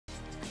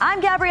I'm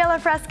Gabriela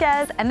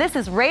Fresquez, and this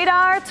is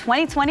Radar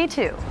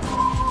 2022.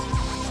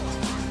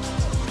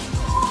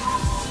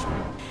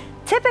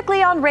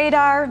 Typically on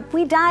Radar,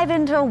 we dive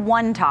into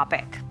one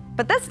topic.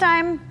 But this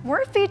time,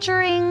 we're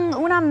featuring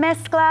una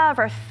mezcla of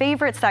our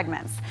favorite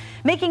segments,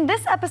 making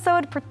this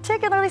episode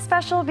particularly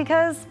special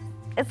because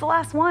it's the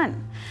last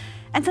one.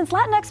 And since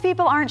Latinx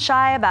people aren't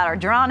shy about our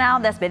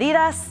drawn-out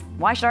despedidas,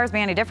 why should ours be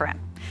any different?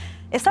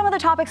 If some of the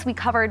topics we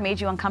covered made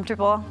you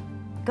uncomfortable,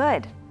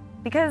 good,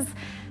 because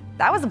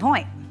that was the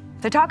point,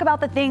 to talk about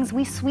the things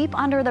we sweep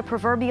under the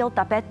proverbial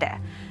tapete,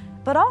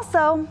 but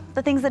also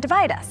the things that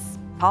divide us,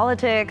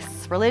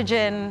 politics,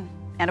 religion,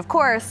 and of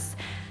course,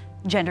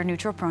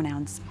 gender-neutral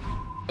pronouns.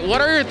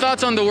 What are your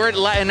thoughts on the word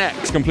Latinx?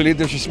 It's completely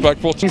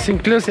disrespectful. It's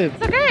inclusive.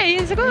 It's okay,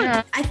 it's good.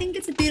 Yeah. I think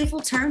it's a beautiful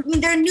term. I mean,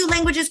 there are new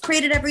languages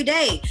created every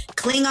day.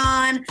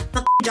 Klingon,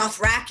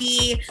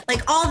 Dothraki,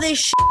 like all this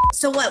shit.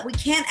 So what, we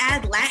can't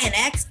add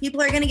Latinx?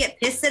 People are gonna get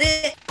pissed at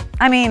it?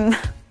 I mean,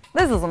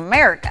 this is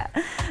America.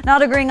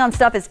 Not agreeing on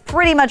stuff is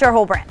pretty much our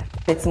whole brand.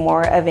 It's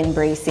more of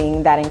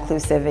embracing that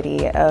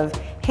inclusivity of,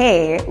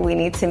 hey, we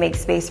need to make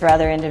space for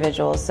other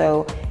individuals.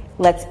 So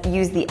let's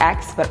use the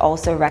X, but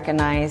also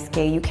recognize,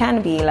 okay, you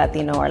can be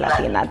Latino or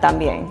Latina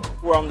también.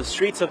 We're on the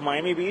streets of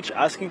Miami Beach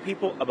asking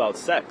people about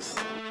sex.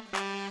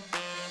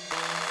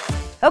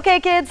 Okay,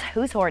 kids,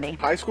 who's horny?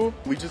 High school,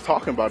 we just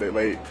talking about it.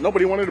 Like,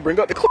 nobody wanted to bring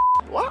up the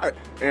why?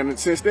 And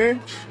since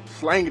then,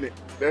 slanging it.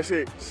 That's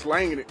it,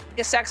 slanging it.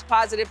 A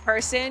sex-positive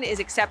person is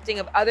accepting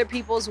of other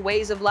people's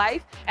ways of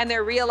life, and they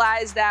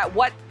realize that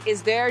what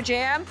is their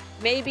jam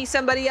may be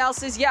somebody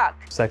else's yuck.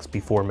 Sex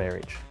before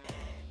marriage.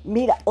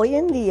 Mira, hoy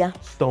en día,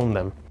 Stone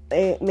them.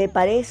 Me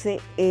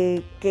parece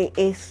que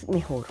es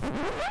mejor.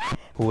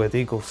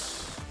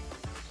 Jugueticos.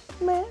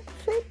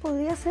 Sí,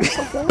 podría ser,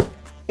 ¿por qué no?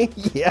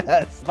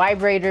 Yes.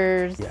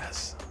 Vibrators.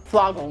 Yes.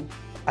 Flog them.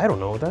 I don't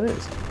know what that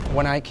is.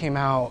 When I came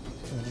out,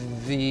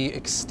 the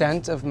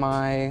extent of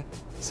my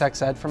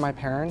sex ed from my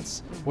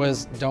parents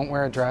was don't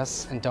wear a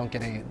dress and don't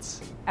get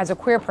AIDS. As a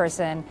queer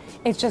person,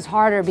 it's just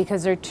harder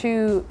because they're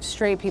two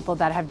straight people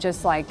that have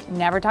just like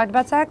never talked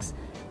about sex,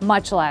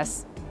 much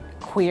less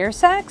queer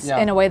sex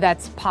in a way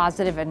that's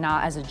positive and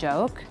not as a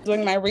joke.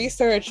 Doing my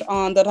research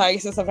on the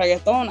raíces of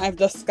reggaeton, I've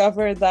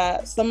discovered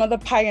that some of the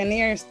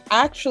pioneers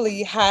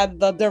actually had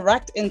the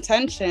direct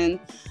intention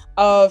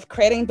of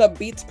creating the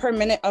beats per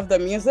minute of the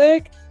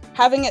music,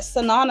 having it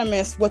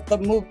synonymous with the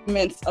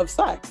movements of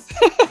sex.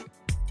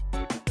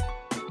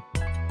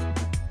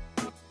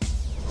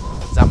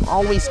 I'm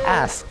always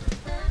asked,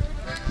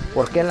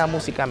 ¿por qué la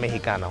música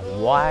mexicana?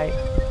 Why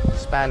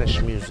Spanish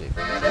music?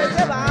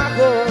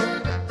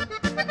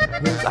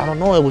 I don't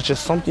know, it was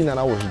just something that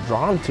I was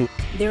drawn to.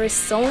 There is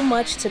so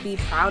much to be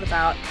proud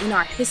about in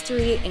our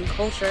history and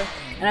culture,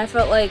 and I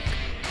felt like,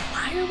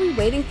 why are we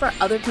waiting for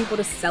other people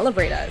to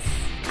celebrate us?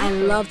 I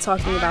love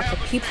talking about the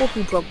people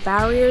who broke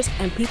barriers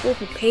and people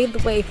who paved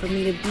the way for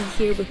me to be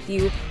here with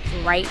you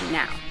right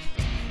now.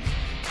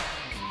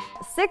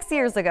 6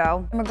 years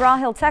ago, a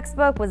McGraw-Hill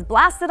textbook was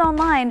blasted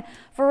online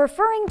for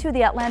referring to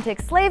the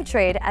Atlantic slave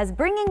trade as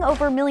bringing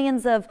over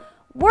millions of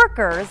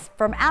workers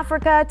from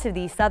Africa to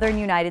the southern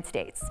United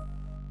States.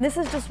 This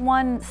is just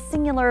one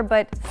singular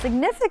but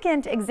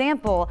significant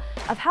example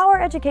of how our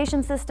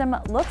education system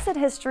looks at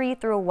history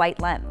through a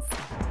white lens.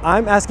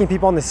 I'm asking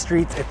people on the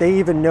streets if they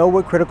even know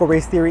what critical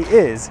race theory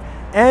is,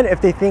 and if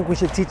they think we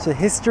should teach the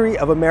history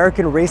of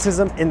American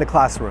racism in the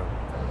classroom.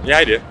 Yeah,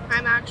 I do.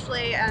 I'm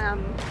actually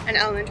an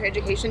elementary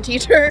education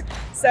teacher,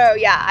 so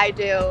yeah, I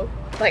do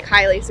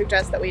highly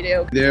suggest that we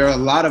do. There are a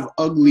lot of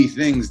ugly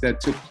things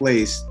that took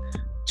place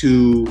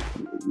to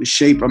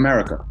shape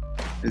America.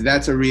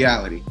 That's a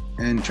reality.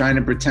 And trying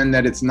to pretend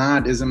that it's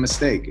not is a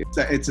mistake.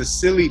 It's a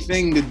silly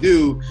thing to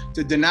do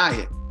to deny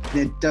it.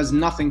 It does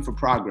nothing for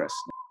progress.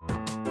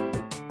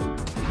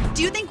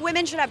 Do you think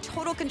women should have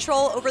total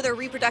control over their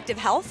reproductive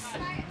health?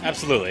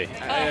 Absolutely.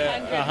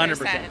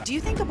 100%. Do you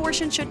think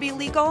abortion should be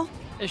legal?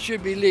 It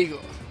should be legal.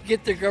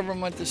 Get the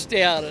government to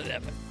stay out of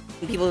it.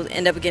 People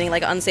end up getting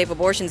unsafe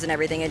abortions and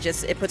everything.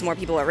 It puts more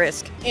people at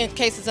risk. In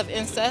cases of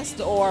incest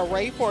or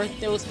rape or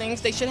those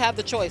things, they should have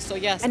the choice, so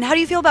yes. And how do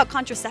you feel about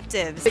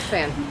contraceptives? Big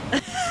fan.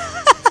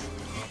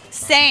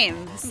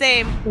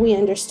 Same. We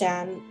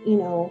understand,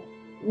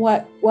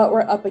 what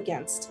we're up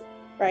against,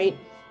 right?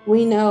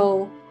 We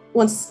know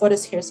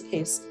here's the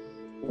case.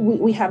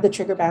 We have the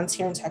trigger bans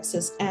here in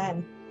Texas,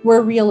 and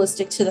we're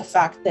realistic to the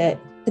fact that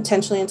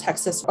potentially in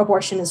Texas,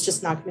 abortion is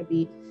just not going to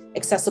be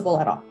accessible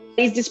at all.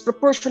 It's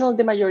disproportional.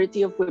 The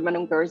majority of women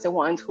and girls, the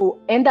ones who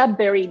end up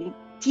bearing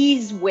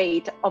this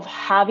weight of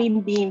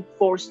being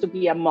forced to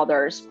be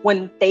mothers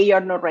when they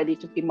are not ready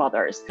to be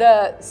mothers.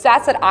 The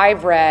stats that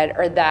I've read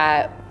are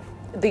that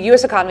the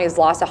U.S. economy has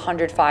lost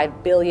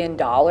 $105 billion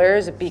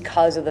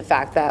because of the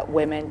fact that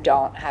women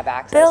don't have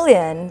access.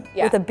 Billion,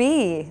 Yeah. with a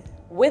B.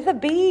 With a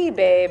B,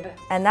 babe.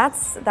 And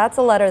that's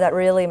a letter that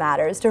really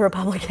matters to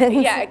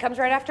Republicans. Yeah, it comes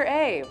right after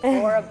A,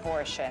 for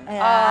abortion.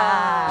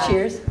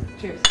 Cheers.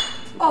 Cheers.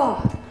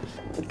 Oh,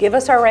 give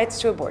us our rights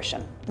to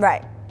abortion.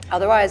 Right.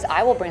 Otherwise,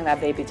 I will bring that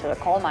baby to the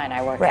coal mine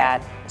I work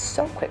at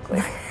so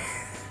quickly.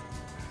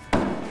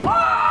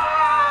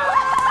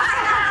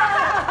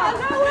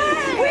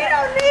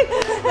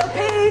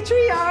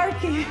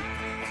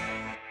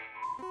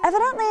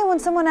 Evidently, when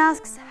someone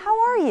asks, "How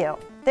are you?"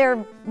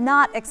 they're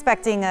not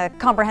expecting a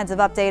comprehensive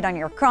update on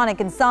your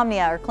chronic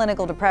insomnia or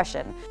clinical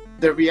depression.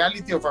 The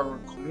reality of our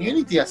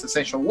community as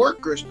essential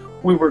workers,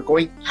 we were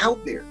going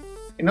out there.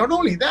 And not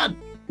only that,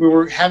 we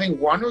were having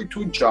 1 or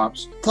 2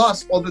 jobs,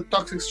 plus all the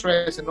toxic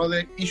stress and all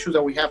the issues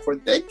that we have for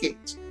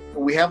decades.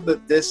 We have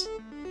this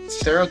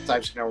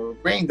stereotypes in our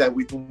brain that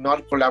we do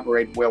not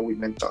collaborate well with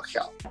mental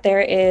health.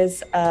 There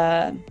is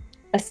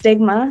a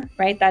stigma,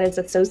 right, that is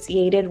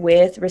associated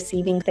with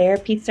receiving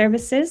therapy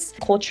services.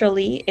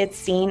 Culturally, it's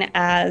seen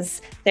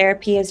as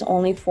therapy is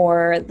only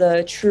for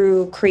the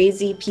true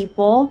crazy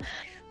people.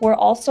 We're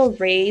also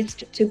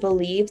raised to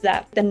believe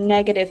that the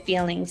negative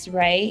feelings,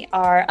 right,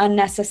 are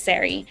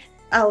unnecessary.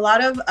 A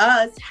lot of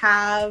us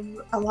have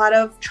a lot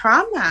of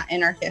trauma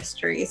in our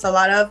histories. A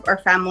lot of our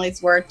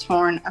families were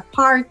torn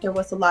apart. There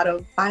was a lot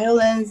of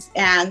violence,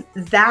 and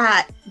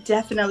that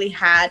definitely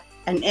had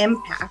an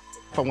impact.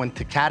 I went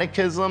to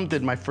catechism,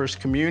 did my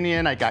first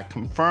communion, I got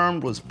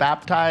confirmed, was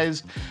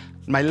baptized.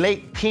 My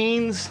late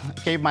teens,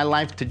 gave my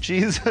life to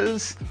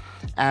Jesus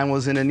and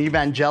was in an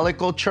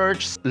evangelical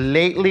church.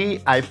 Lately,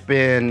 I've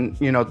been,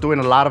 doing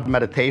a lot of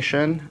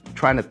meditation,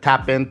 trying to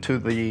tap into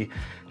the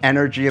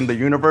energy in the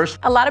universe.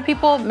 A lot of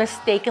people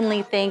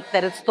mistakenly think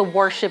that it's the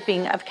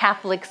worshiping of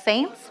Catholic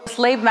saints.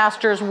 Slave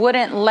masters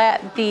wouldn't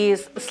let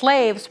these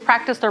slaves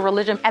practice their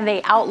religion, and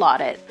they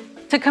outlawed it.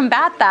 To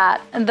combat that,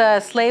 the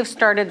slaves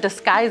started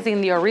disguising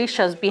the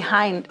orishas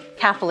behind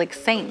Catholic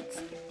saints.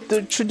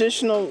 The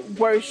traditional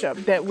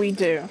worship that we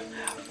do,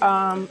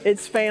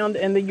 it's found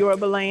in the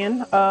Yoruba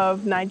land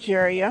of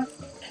Nigeria.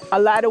 A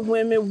lot of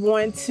women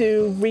want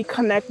to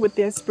reconnect with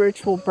their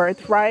spiritual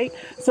birthright,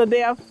 so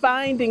they are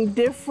finding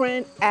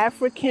different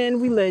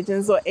African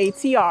religions, or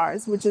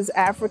ATRs, which is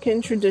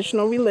African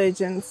traditional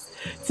religions,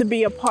 to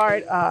be a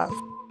part of.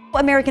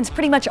 Americans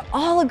pretty much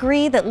all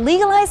agree that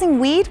legalizing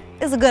weed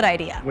is a good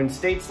idea. When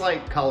states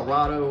like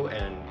Colorado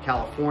and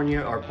California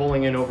are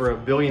pulling in over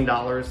 $1 billion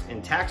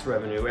in tax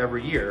revenue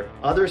every year,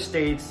 other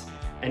states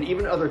and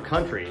even other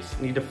countries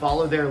need to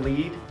follow their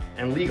lead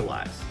and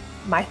legalize.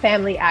 My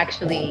family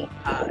actually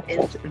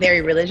is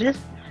very religious,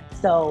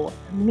 so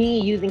me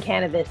using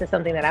cannabis is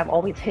something that I've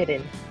always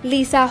hidden.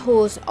 Lisa,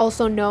 who's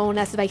also known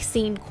as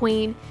Vaccine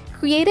Queen,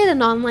 created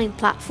an online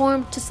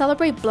platform to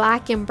celebrate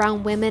Black and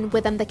brown women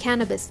within the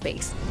cannabis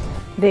space.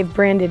 They've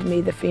branded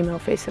me the female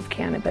face of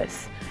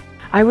cannabis.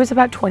 I was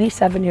about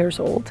 27 years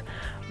old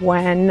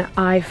when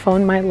I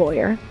phoned my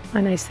lawyer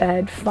and I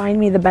said, find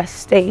me the best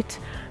state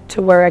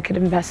to where I could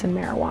invest in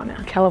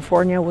marijuana.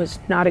 California was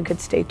not a good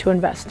state to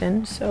invest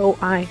in, so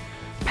I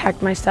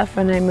packed my stuff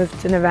and I moved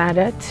to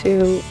Nevada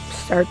to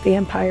start the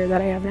empire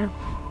that I have now.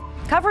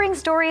 Covering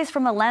stories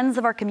from the lens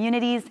of our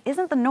communities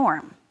isn't the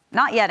norm.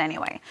 Not yet,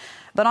 anyway.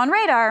 But on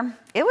Radar,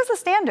 it was the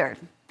standard.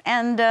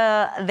 And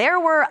there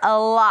were a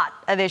lot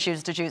of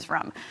issues to choose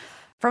from.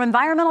 From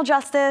environmental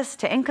justice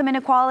to income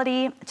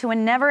inequality to a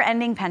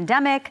never-ending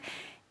pandemic,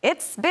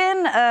 it's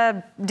been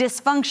a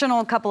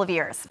dysfunctional couple of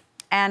years.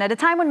 And at a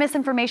time when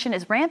misinformation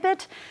is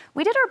rampant,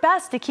 we did our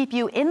best to keep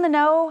you in the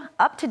know,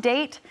 up to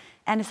date,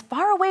 and as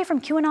far away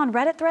from QAnon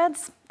Reddit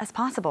threads as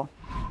possible.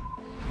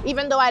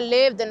 Even though I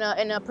lived in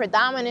a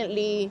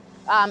predominantly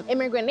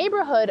immigrant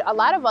neighborhood, a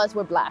lot of us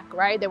were Black,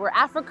 right? There were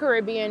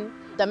Afro-Caribbean,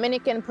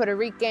 Dominican, Puerto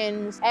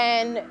Ricans,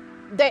 and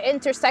the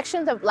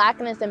intersections of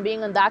Blackness and being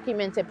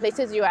undocumented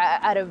places you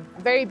at a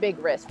very big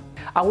risk.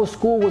 Our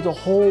school was a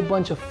whole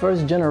bunch of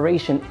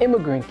first-generation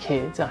immigrant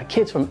kids,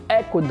 kids from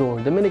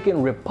Ecuador,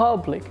 Dominican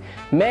Republic,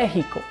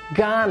 Mexico,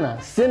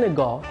 Ghana,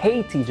 Senegal,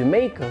 Haiti,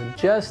 Jamaica,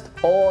 just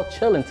all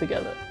chilling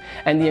together.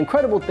 And the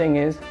incredible thing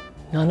is,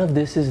 none of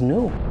this is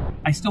new.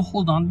 I still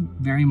hold on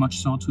very much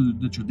so to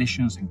the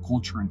traditions and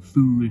culture and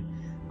food,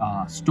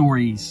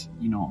 stories,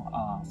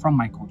 from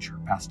my culture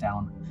passed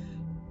down.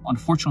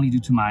 Unfortunately, due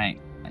to my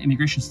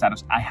immigration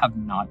status, I have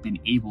not been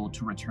able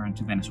to return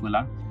to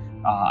Venezuela.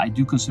 I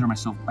do consider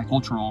myself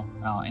bicultural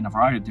in a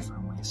variety of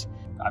different ways.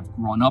 I've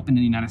grown up in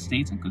the United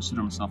States and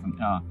consider myself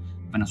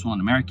Venezuelan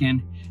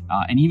American.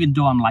 And even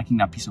though I'm liking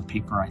that piece of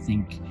paper, I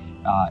think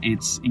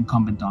it's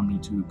incumbent on me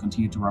to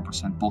continue to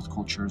represent both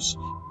cultures.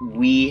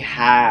 We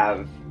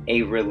have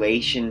a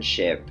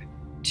relationship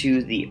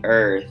to the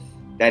earth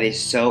that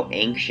is so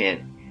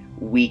ancient,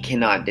 we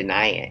cannot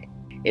deny it.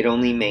 It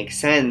only makes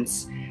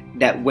sense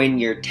that when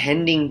you're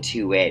tending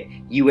to it,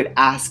 you would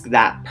ask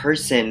that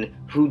person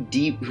who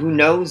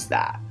knows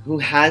that, who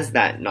has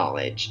that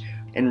knowledge.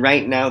 And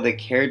right now, the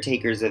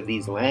caretakers of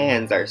these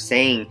lands are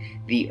saying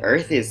the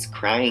earth is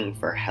crying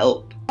for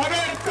help.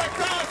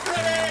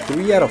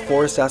 3 out of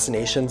 4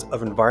 assassinations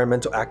of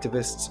environmental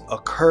activists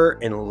occur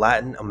in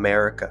Latin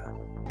America.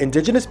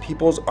 Indigenous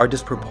peoples are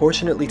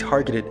disproportionately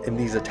targeted in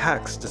these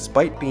attacks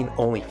despite being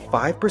only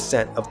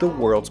 5% of the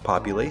world's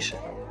population.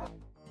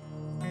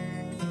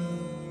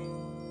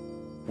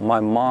 My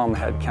mom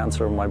had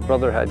cancer, my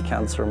brother had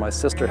cancer, my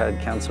sister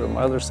had cancer,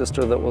 my other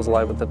sister that was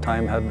alive at the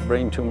time had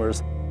brain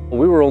tumors.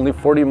 We were only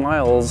 40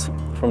 miles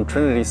from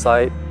Trinity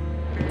site.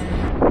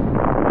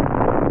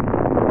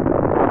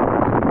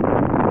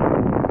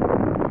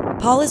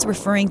 Paul is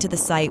referring to the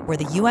site where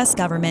the U.S.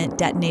 government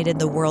detonated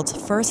the world's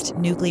first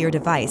nuclear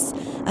device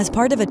as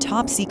part of a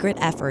top-secret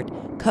effort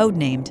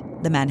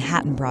codenamed the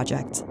Manhattan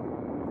Project.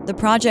 The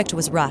project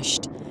was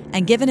rushed,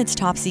 and given its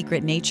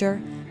top-secret nature,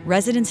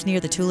 residents near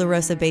the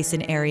Tularosa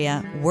Basin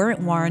area weren't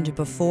warned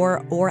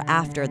before or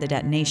after the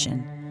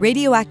detonation.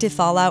 Radioactive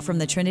fallout from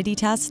the Trinity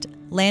test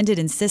landed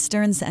in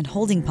cisterns and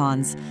holding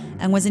ponds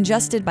and was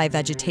ingested by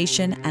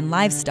vegetation and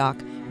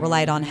livestock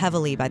relied on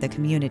heavily by the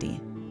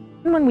community.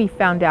 When we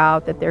found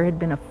out that there had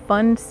been a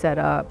fund set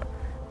up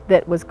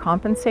that was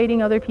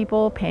compensating other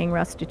people, paying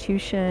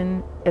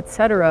restitution,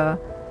 etc.,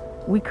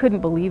 we couldn't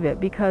believe it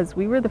because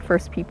we were the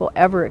first people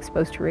ever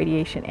exposed to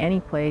radiation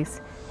anyplace,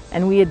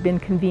 and we had been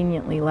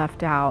conveniently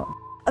left out.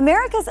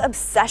 America's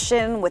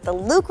obsession with the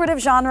lucrative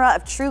genre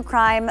of true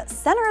crime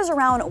centers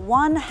around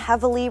one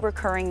heavily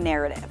recurring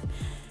narrative: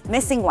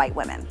 missing white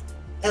women.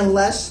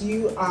 Unless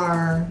you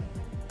are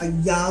a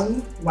young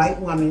white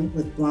woman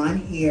with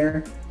blonde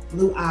hair,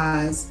 blue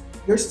eyes,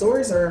 your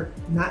stories are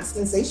not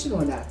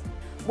sensational enough.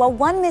 While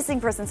one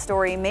missing person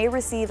story may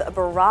receive a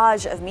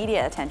barrage of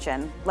media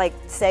attention, like,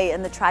 say,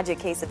 in the tragic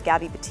case of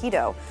Gabby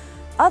Petito,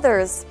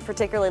 others,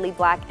 particularly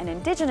Black and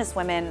Indigenous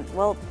women,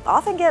 will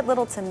often get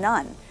little to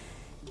none.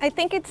 I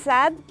think it's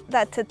sad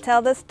that to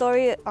tell the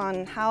story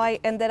on how I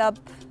ended up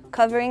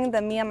covering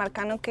the Mia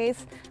Marcano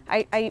case,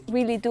 I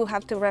really do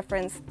have to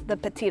reference the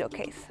Petito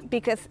case,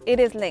 because it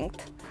is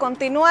linked.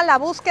 Continúa la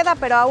búsqueda,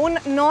 pero aún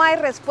no hay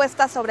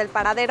respuesta sobre el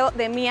paradero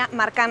de Mia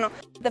Marcano.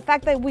 The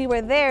fact that we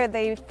were there,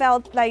 they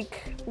felt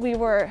like we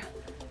were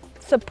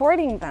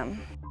supporting them.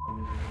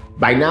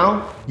 By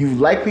now, you've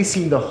likely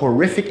seen the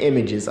horrific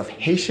images of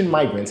Haitian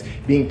migrants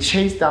being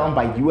chased down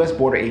by US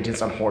border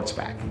agents on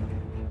horseback.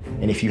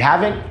 And if you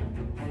haven't,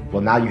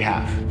 well, now you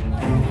have.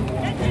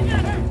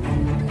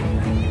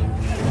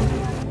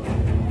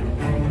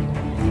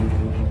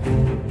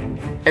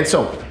 And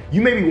so,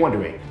 you may be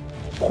wondering,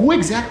 who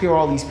exactly are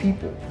all these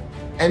people?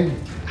 And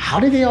how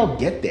did they all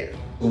get there?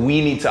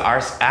 We need to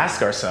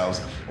ask ourselves,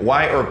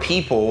 why are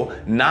people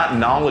not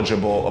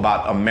knowledgeable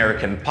about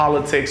American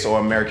politics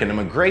or American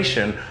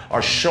immigration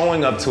are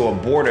showing up to a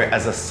border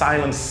as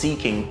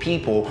asylum-seeking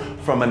people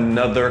from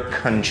another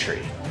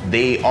country?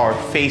 They are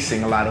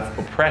facing a lot of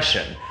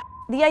oppression.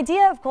 The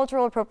idea of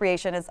cultural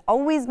appropriation has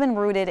always been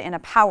rooted in a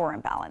power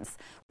imbalance.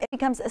 It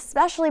becomes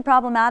especially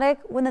problematic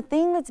when the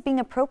thing that's being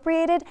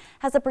appropriated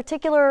has a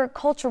particular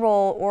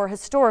cultural or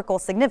historical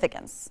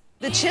significance.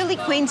 The chili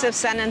queens of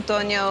San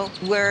Antonio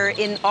were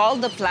in all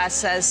the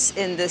plazas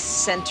in the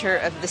center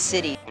of the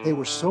city. They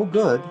were so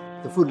good,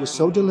 the food was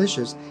so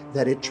delicious,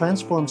 that it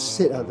transformed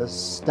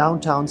the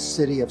downtown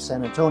city of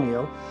San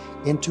Antonio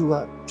into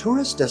a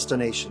tourist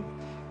destination.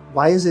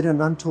 Why is it an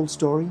untold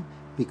story?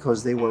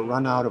 Because they were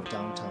run out of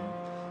downtown.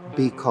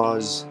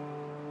 Because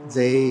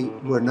they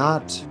were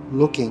not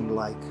looking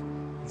like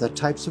the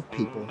types of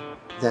people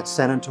that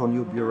San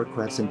Antonio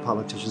bureaucrats and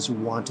politicians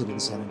wanted in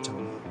San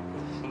Antonio.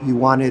 You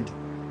wanted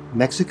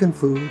Mexican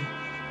food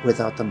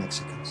without the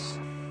Mexicans.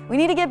 We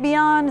need to get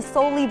beyond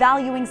solely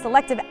valuing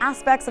selective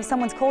aspects of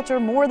someone's culture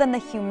more than the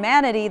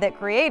humanity that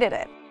created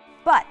it.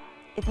 But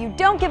if you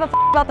don't give a f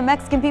about the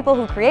Mexican people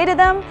who created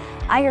them,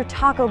 I hear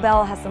Taco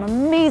Bell has some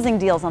amazing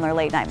deals on their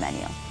late night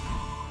menu.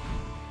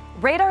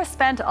 Radar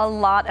spent a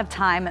lot of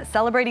time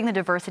celebrating the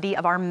diversity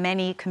of our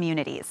many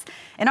communities.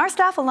 In our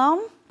staff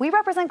alone, we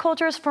represent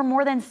cultures from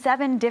more than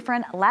 7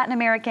 different Latin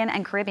American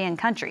and Caribbean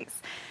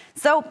countries.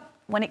 So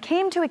when it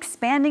came to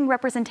expanding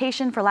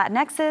representation for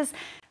Latinxs,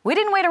 we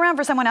didn't wait around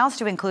for someone else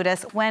to include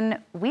us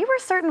when we were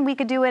certain we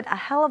could do it a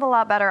hell of a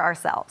lot better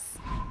ourselves.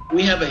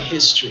 We have a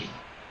history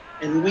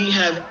and we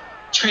have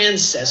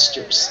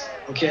ancestors,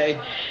 okay,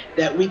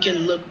 that we can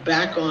look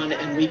back on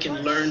and we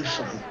can learn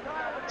from.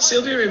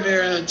 Sylvia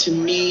Rivera, to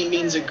me,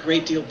 means a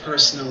great deal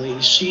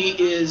personally. She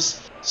is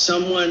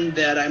someone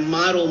that I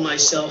model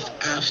myself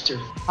after.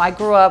 I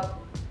grew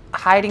up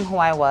hiding who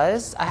I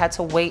was. I had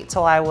to wait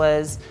till I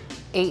was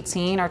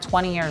 18 or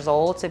 20 years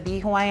old to be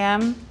who I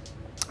am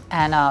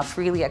and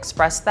freely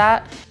express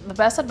that. The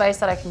best advice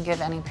that I can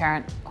give any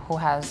parent who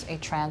has a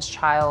trans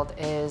child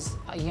is,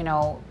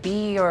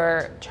 be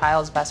your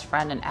child's best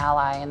friend and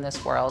ally in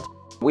this world.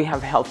 We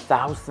have helped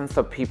thousands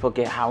of people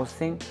get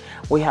housing.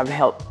 We have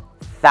helped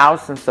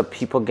thousands of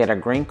people get a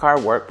green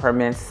card, work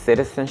permit,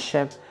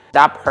 citizenship.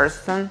 That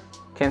person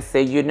can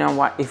say, you know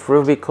what, if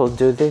Ruby could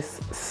do this,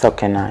 so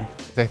can I.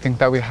 I think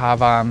that we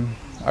have a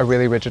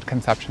really rigid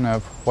conception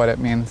of what it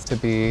means to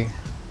be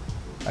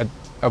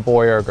a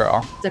boy or a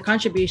girl. The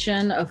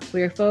contribution of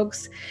queer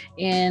folks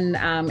in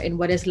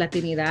what is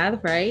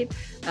Latinidad, right,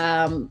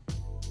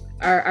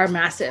 are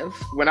massive.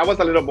 When I was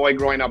a little boy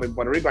growing up in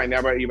Puerto Rico, I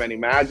never even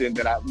imagined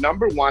that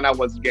number 1, I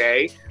was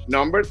gay.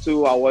 Number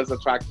 2, I was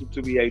attracted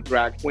to be a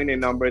drag queen. And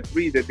number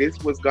 3, that this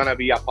was gonna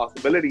be a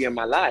possibility in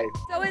my life.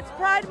 So it's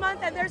Pride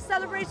Month and there's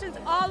celebrations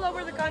all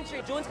over the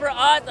country. June's for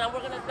us and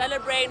we're gonna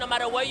celebrate no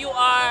matter where you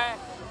are.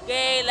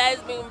 Gay,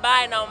 lesbian,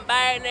 bi,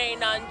 non-binary,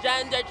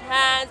 non-gender,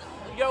 trans.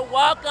 You're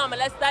welcome and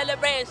let's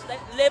celebrate and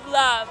live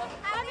love.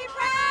 Happy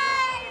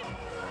Pride!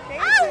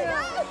 Thank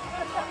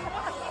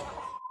you.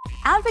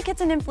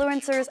 advocates and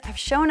influencers have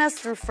shown us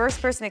through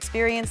first-person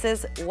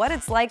experiences what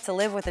it's like to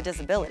live with a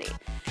disability.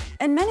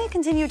 And many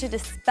continue to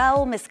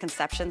dispel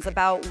misconceptions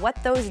about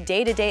what those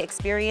day-to-day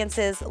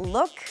experiences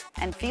look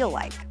and feel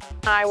like.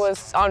 I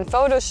was on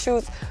photo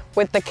shoots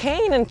with the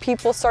cane and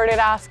people started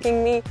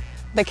asking me,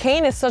 the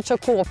cane is such a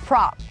cool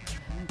prop.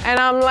 And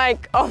I'm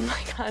like, oh my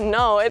God,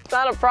 no, it's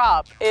not a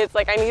prop. It's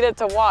like I needed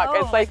to walk.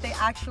 Oh, it's like they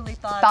actually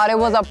thought it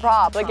was a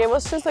prop. Like it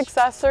was just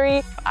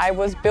accessory. I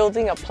was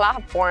building a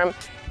platform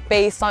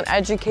based on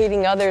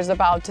educating others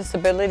about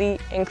disability,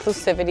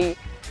 inclusivity,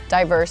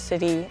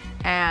 diversity,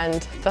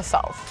 and the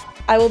self.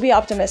 I will be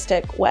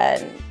optimistic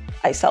when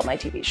I sell my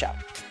TV show.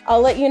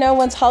 I'll let you know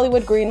once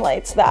Hollywood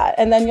greenlights that,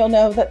 and then you'll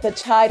know that the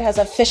tide has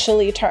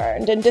officially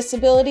turned and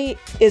disability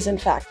is in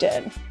fact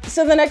in.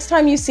 So the next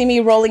time you see me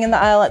rolling in the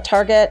aisle at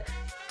Target,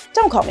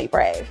 don't call me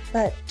brave,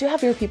 but do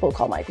have your people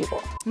call my people.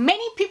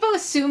 Many people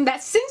assume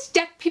that since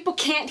deaf people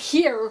can't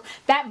hear,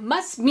 that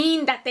must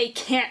mean that they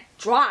can't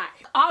drive.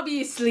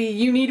 Obviously,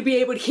 you need to be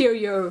able to hear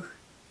your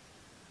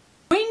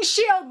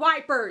windshield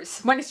wipers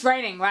when it's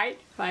raining, right?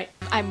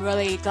 I'm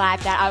really glad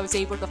that I was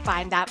able to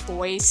find that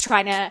voice,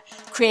 trying to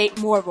create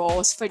more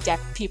roles for deaf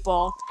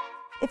people.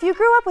 If you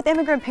grew up with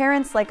immigrant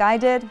parents like I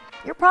did,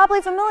 you're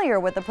probably familiar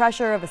with the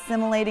pressure of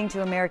assimilating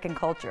to American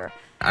culture.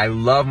 I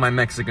love my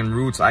Mexican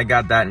roots. I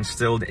got that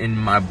instilled in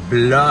my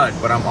blood,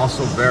 but I'm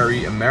also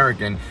very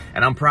American,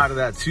 and I'm proud of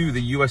that too.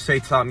 The USA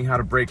taught me how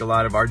to break a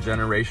lot of our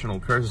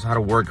generational curses, how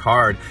to work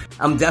hard.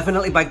 I'm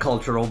definitely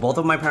bicultural. Both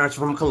of my parents are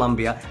from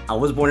Colombia. I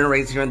was born and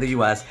raised here in the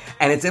US,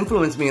 and it's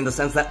influenced me in the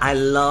sense that I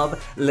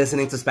love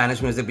listening to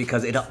Spanish music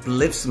because it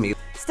uplifts me.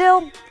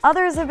 Still,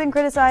 others have been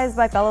criticized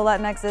by fellow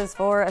Latinxs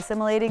for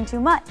assimilating too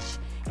much,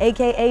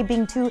 aka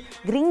being too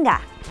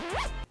gringa.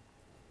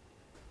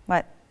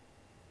 What?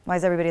 Why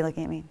is everybody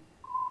looking at me?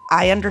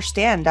 I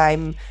understand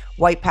I'm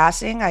white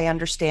passing. I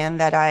understand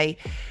that I,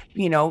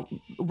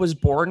 was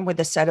born with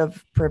a set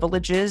of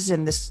privileges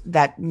and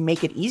that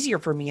make it easier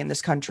for me in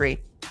this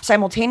country.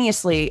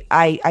 Simultaneously,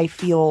 I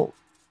feel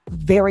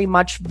very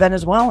much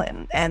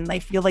Venezuelan, and I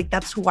feel like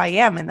that's who I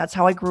am, and that's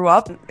how I grew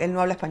up. Él no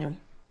habla español.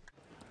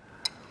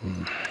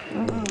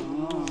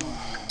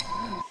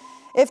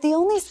 If the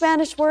only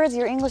Spanish words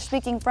your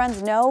English-speaking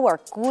friends know are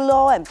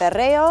culo and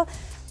perreo,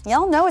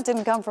 y'all know it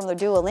didn't come from the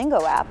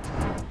Duolingo app.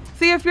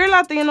 See, if you're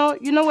Latino,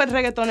 you know what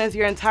reggaeton is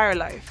your entire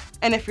life.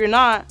 And if you're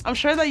not, I'm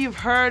sure that you've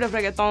heard of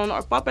reggaeton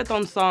or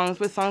popetón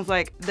songs with songs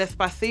like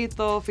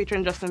Despacito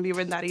featuring Justin Bieber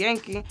and Daddy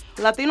Yankee.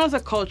 Latino is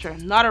a culture,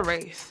 not a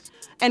race.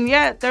 And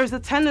yet, there's a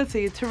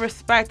tendency to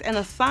respect and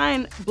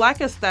assign Black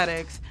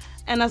aesthetics,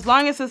 and as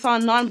long as it's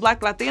on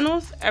non-Black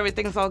Latinos,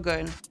 everything's all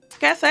good.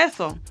 ¿Qué es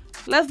eso?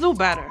 Let's do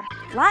better.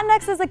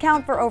 Latinxs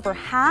account for over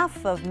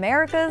half of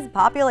America's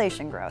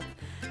population growth.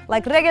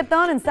 Like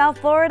reggaeton in South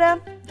Florida,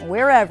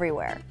 we're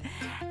everywhere.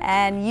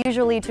 And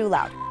usually too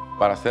loud.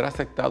 Para ser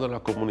aceptado en la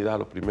comunidad,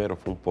 lo primero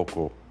fue un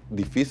poco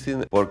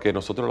difícil porque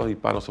nosotros los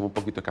hispanos somos un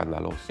poquito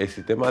escandalosos. El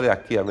sistema de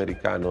aquí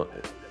americano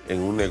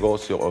en un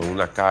negocio o en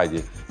una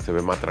calle se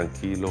ve más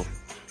tranquilo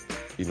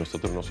y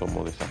nosotros no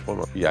somos de esa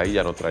forma. Y ahí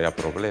ya no traía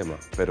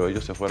problemas, pero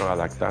ellos se fueron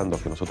adaptando a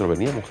que nosotros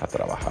veníamos a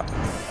trabajar.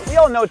 We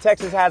all know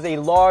Texas has a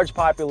large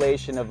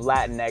population of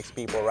Latinx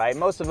people, right?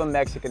 Most of them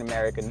Mexican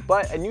American.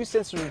 But a new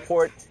census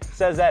report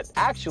says that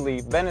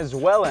actually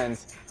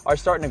Venezuelans are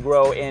starting to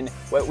grow in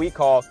what we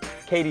call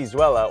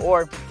Katiezuela,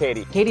 or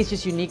Katy. Katy's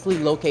just uniquely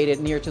located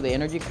near to the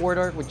energy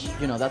corridor, which,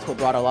 that's what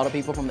brought a lot of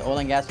people from the oil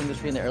and gas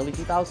industry in the early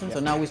 2000s. Yeah. So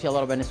now we see a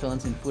lot of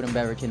Venezuelans in food and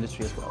beverage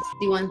industry as well.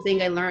 The one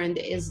thing I learned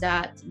is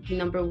that the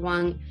number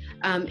one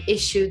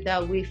issue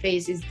that we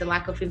face is the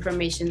lack of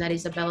information that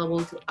is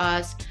available to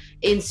us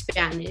in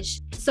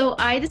Spanish. So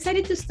I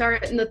decided to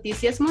start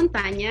Noticias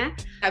Montaña.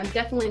 I'm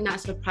definitely not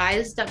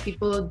surprised that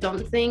people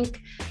don't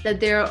think that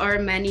there are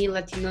many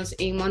Latinos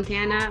in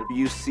Montana.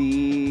 You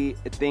see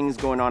things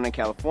going on in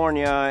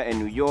California and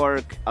New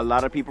York. A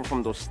lot of people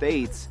from those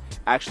states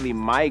actually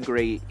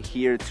migrate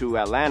here to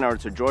Atlanta or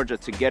to Georgia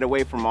to get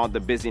away from all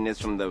the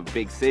busyness from the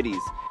big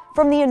cities.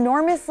 From the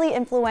enormously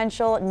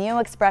influential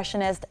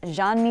neo-expressionist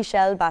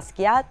Jean-Michel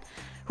Basquiat,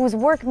 whose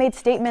work made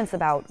statements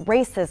about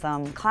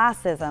racism,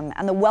 classism,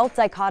 and the wealth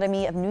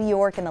dichotomy of New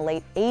York in the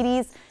late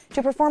 80s,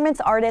 to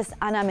performance artist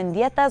Ana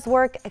Mendieta's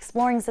work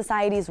exploring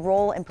society's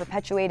role in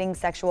perpetuating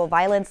sexual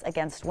violence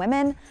against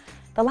women,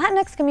 the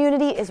Latinx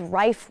community is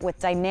rife with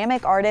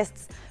dynamic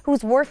artists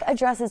whose work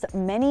addresses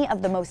many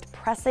of the most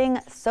pressing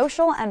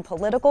social and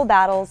political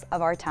battles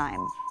of our time.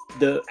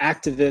 The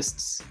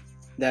activists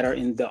that are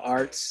in the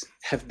arts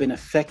have been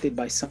affected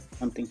by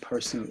something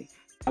personally.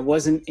 I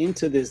wasn't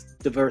into this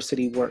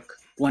diversity work.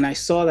 When I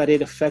saw that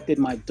it affected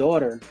my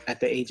daughter at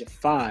the age of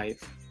 5,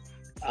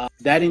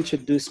 that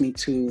introduced me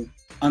to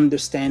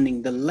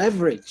understanding the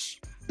leverage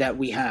that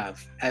we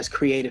have as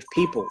creative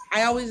people.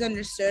 I always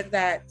understood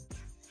that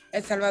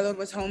El Salvador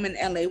was home and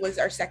LA was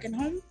our second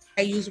home.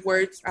 I use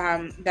words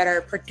that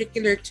are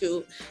particular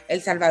to El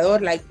Salvador,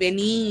 like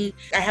venir.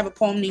 I have a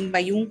poem named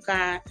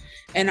Bayunca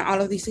and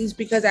all of these things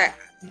because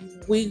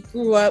we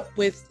grew up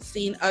with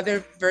seeing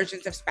other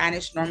versions of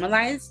Spanish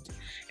normalized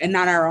and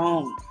not our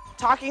own.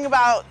 talking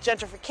about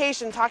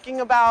gentrification,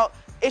 talking about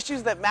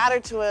issues that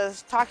matter to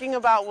us, talking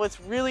about what's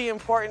really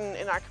important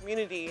in our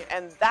community.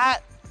 And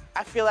that,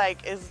 I feel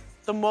like, is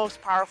the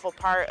most powerful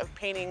part of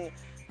painting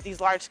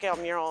these large-scale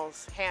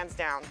murals, hands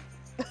down.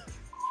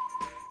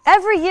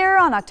 Every year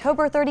on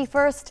October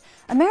 31st,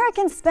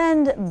 Americans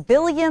spend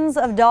billions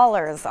of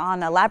dollars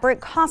on elaborate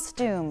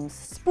costumes,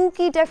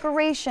 spooky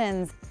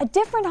decorations. A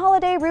different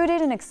holiday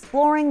rooted in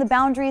exploring the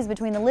boundaries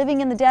between the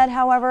living and the dead,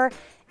 however,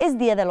 is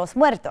Dia de los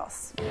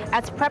Muertos.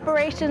 As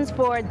preparations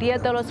for Dia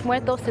de los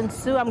Muertos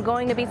ensue, I'm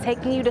going to be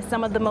taking you to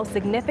some of the most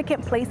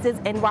significant places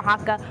in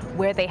Oaxaca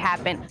where they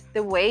happen.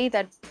 The way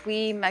that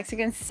we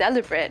Mexicans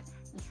celebrate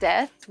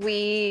death,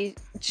 we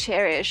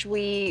cherish,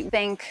 we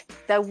think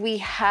that we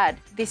had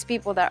these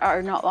people that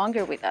are no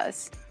longer with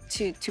us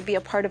to be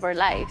a part of our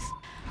lives.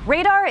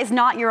 Radar is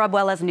not your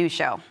Abuela's news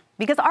show,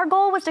 because our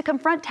goal was to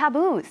confront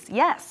taboos,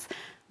 yes,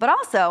 but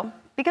also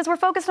because we're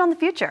focused on the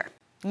future.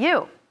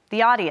 You,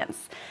 the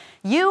audience.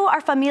 You are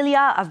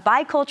familia of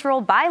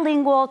bicultural,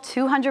 bilingual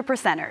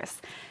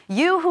 200%ers.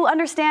 You who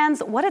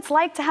understands what it's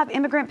like to have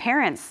immigrant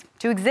parents,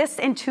 to exist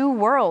in two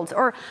worlds,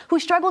 or who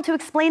struggle to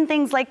explain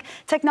things like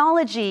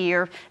technology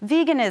or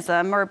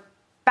veganism or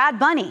Bad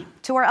Bunny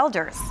to our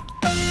elders.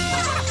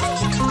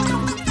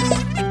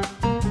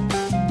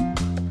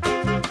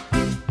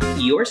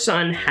 Your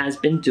son has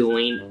been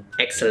doing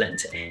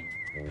excellent.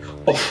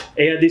 Oh,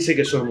 ella dice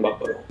que soy un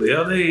bárbaro.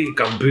 Ella de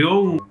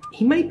campeón.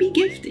 He might be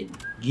gifted.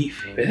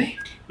 Gifted?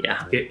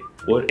 Yeah.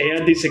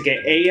 Ella dice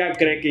que ella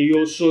cree que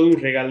yo soy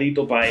un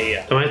regalito para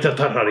ella. La maestra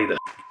está rarita.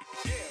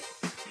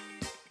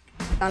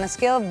 On a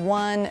scale of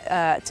 1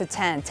 to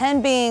 10,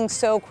 10 being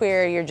so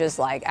queer you're just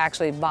like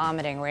actually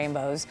vomiting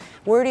rainbows,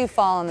 where do you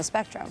fall on the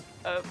spectrum?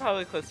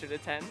 Probably closer to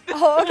 10.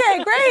 Oh,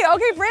 okay, great.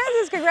 Okay,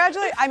 Francis,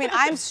 congratulations. I mean,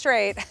 I'm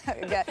straight.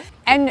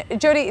 And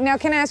Jody, now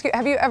can I ask you,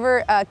 have you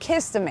ever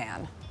kissed a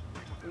man?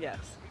 Yes.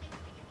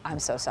 I'm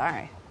so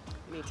sorry.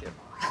 Me too.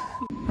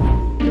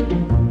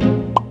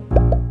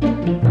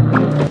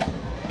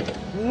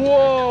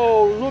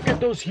 Whoa, look at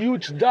those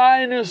huge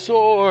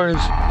dinosaurs.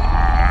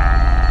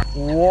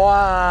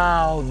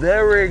 Wow,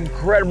 they're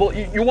incredible.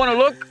 You want to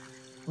look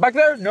back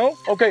there? No?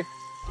 Okay.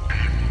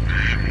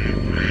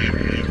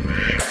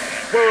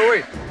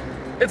 Wait.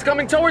 It's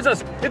coming towards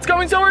us. It's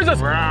coming towards us.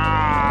 Oh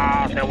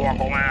my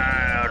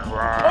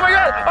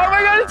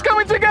God, it's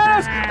coming to get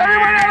us.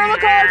 Everybody out of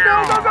the car. Go.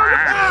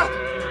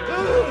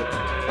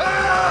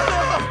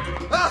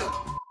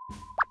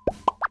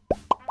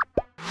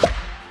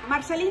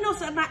 Marcelino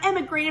Serna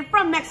emigrated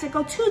from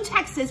Mexico to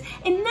Texas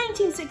in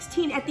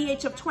 1916 at the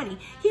age of 20.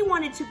 He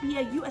wanted to be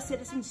a U.S.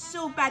 citizen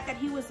so bad that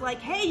he was like,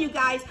 hey, you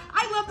guys,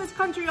 I love this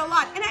country a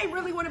lot, and I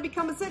really want to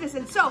become a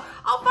citizen, so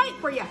I'll fight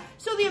for you.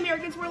 So the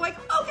Americans were like,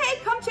 okay,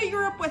 come to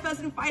Europe with us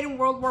and fight in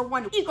World War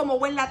I. Y como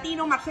buen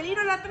Latino, Marcelino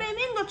era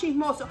tremendo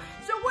chismoso.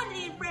 So one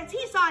day in France,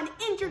 he saw an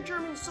injured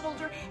German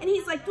soldier, and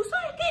he's like, tú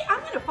sabes qué?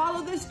 I'm going to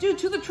follow this dude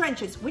to the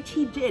trenches, which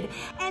he did.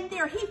 And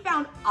there he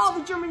found all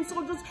the German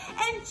soldiers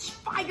and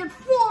fired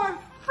 4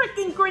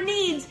 freaking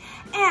grenades,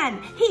 and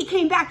he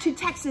came back to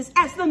Texas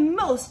as the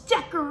most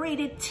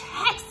decorated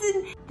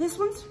Texan. This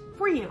one's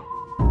for you.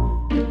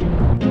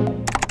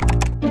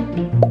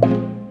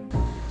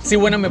 Sí,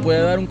 bueno, ¿me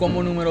puede dar un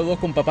combo número 2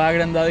 con papas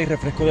agrandadas y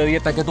refresco de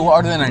dieta que tú vas a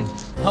ordenar?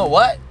 Oh,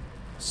 what?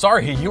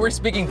 Sorry, you were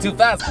speaking too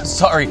fast.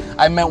 Sorry,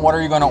 I meant what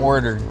are you gonna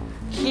order?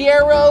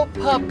 Quiero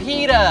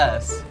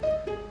papitas.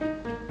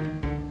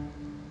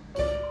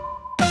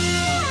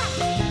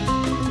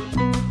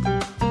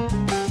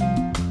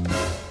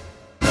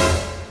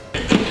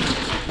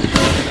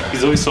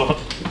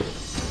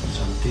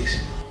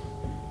 Santísimo.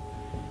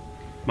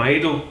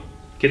 Maito,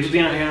 ¿qué tú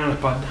tienes allá en la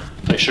espalda?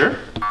 Are you sure?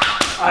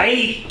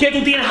 Ahí, ¿qué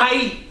tú tienes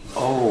ahí?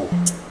 Oh.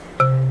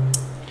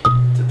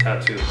 It's a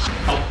tattoo.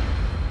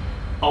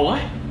 Oh,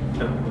 what?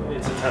 No,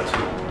 it's a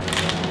tattoo.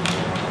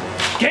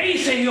 ¿Qué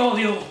hice yo,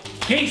 Dios?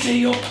 ¿Qué hice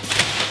yo?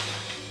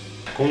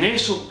 Con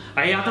eso,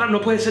 ahí atrás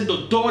no puede ser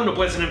doctor, no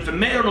puede ser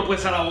enfermero, no puede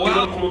ser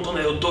abogado. Hay un montón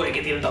de doctores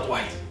que tienen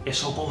tatuajes.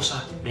 Eso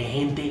cosa de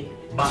gente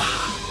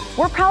baja.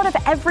 We're proud of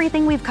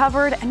everything we've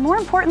covered, and more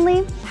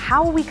importantly,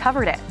 how we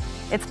covered it.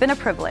 It's been a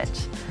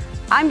privilege.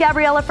 I'm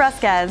Gabriela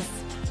Fresquez,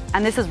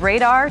 and this is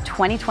Radar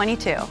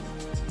 2022.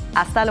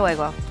 Hasta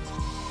luego.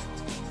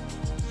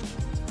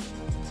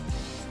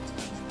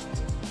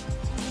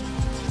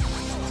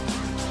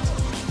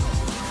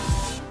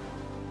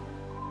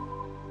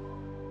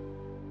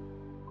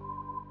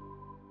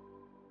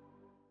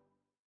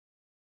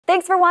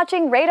 Thanks for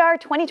watching Radar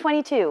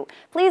 2022.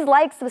 Please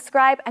like,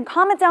 subscribe, and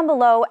comment down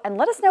below and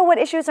let us know what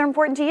issues are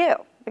important to you.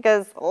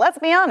 Because let's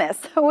be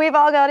honest, we've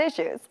all got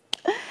issues.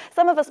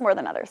 Some of us more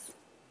than others.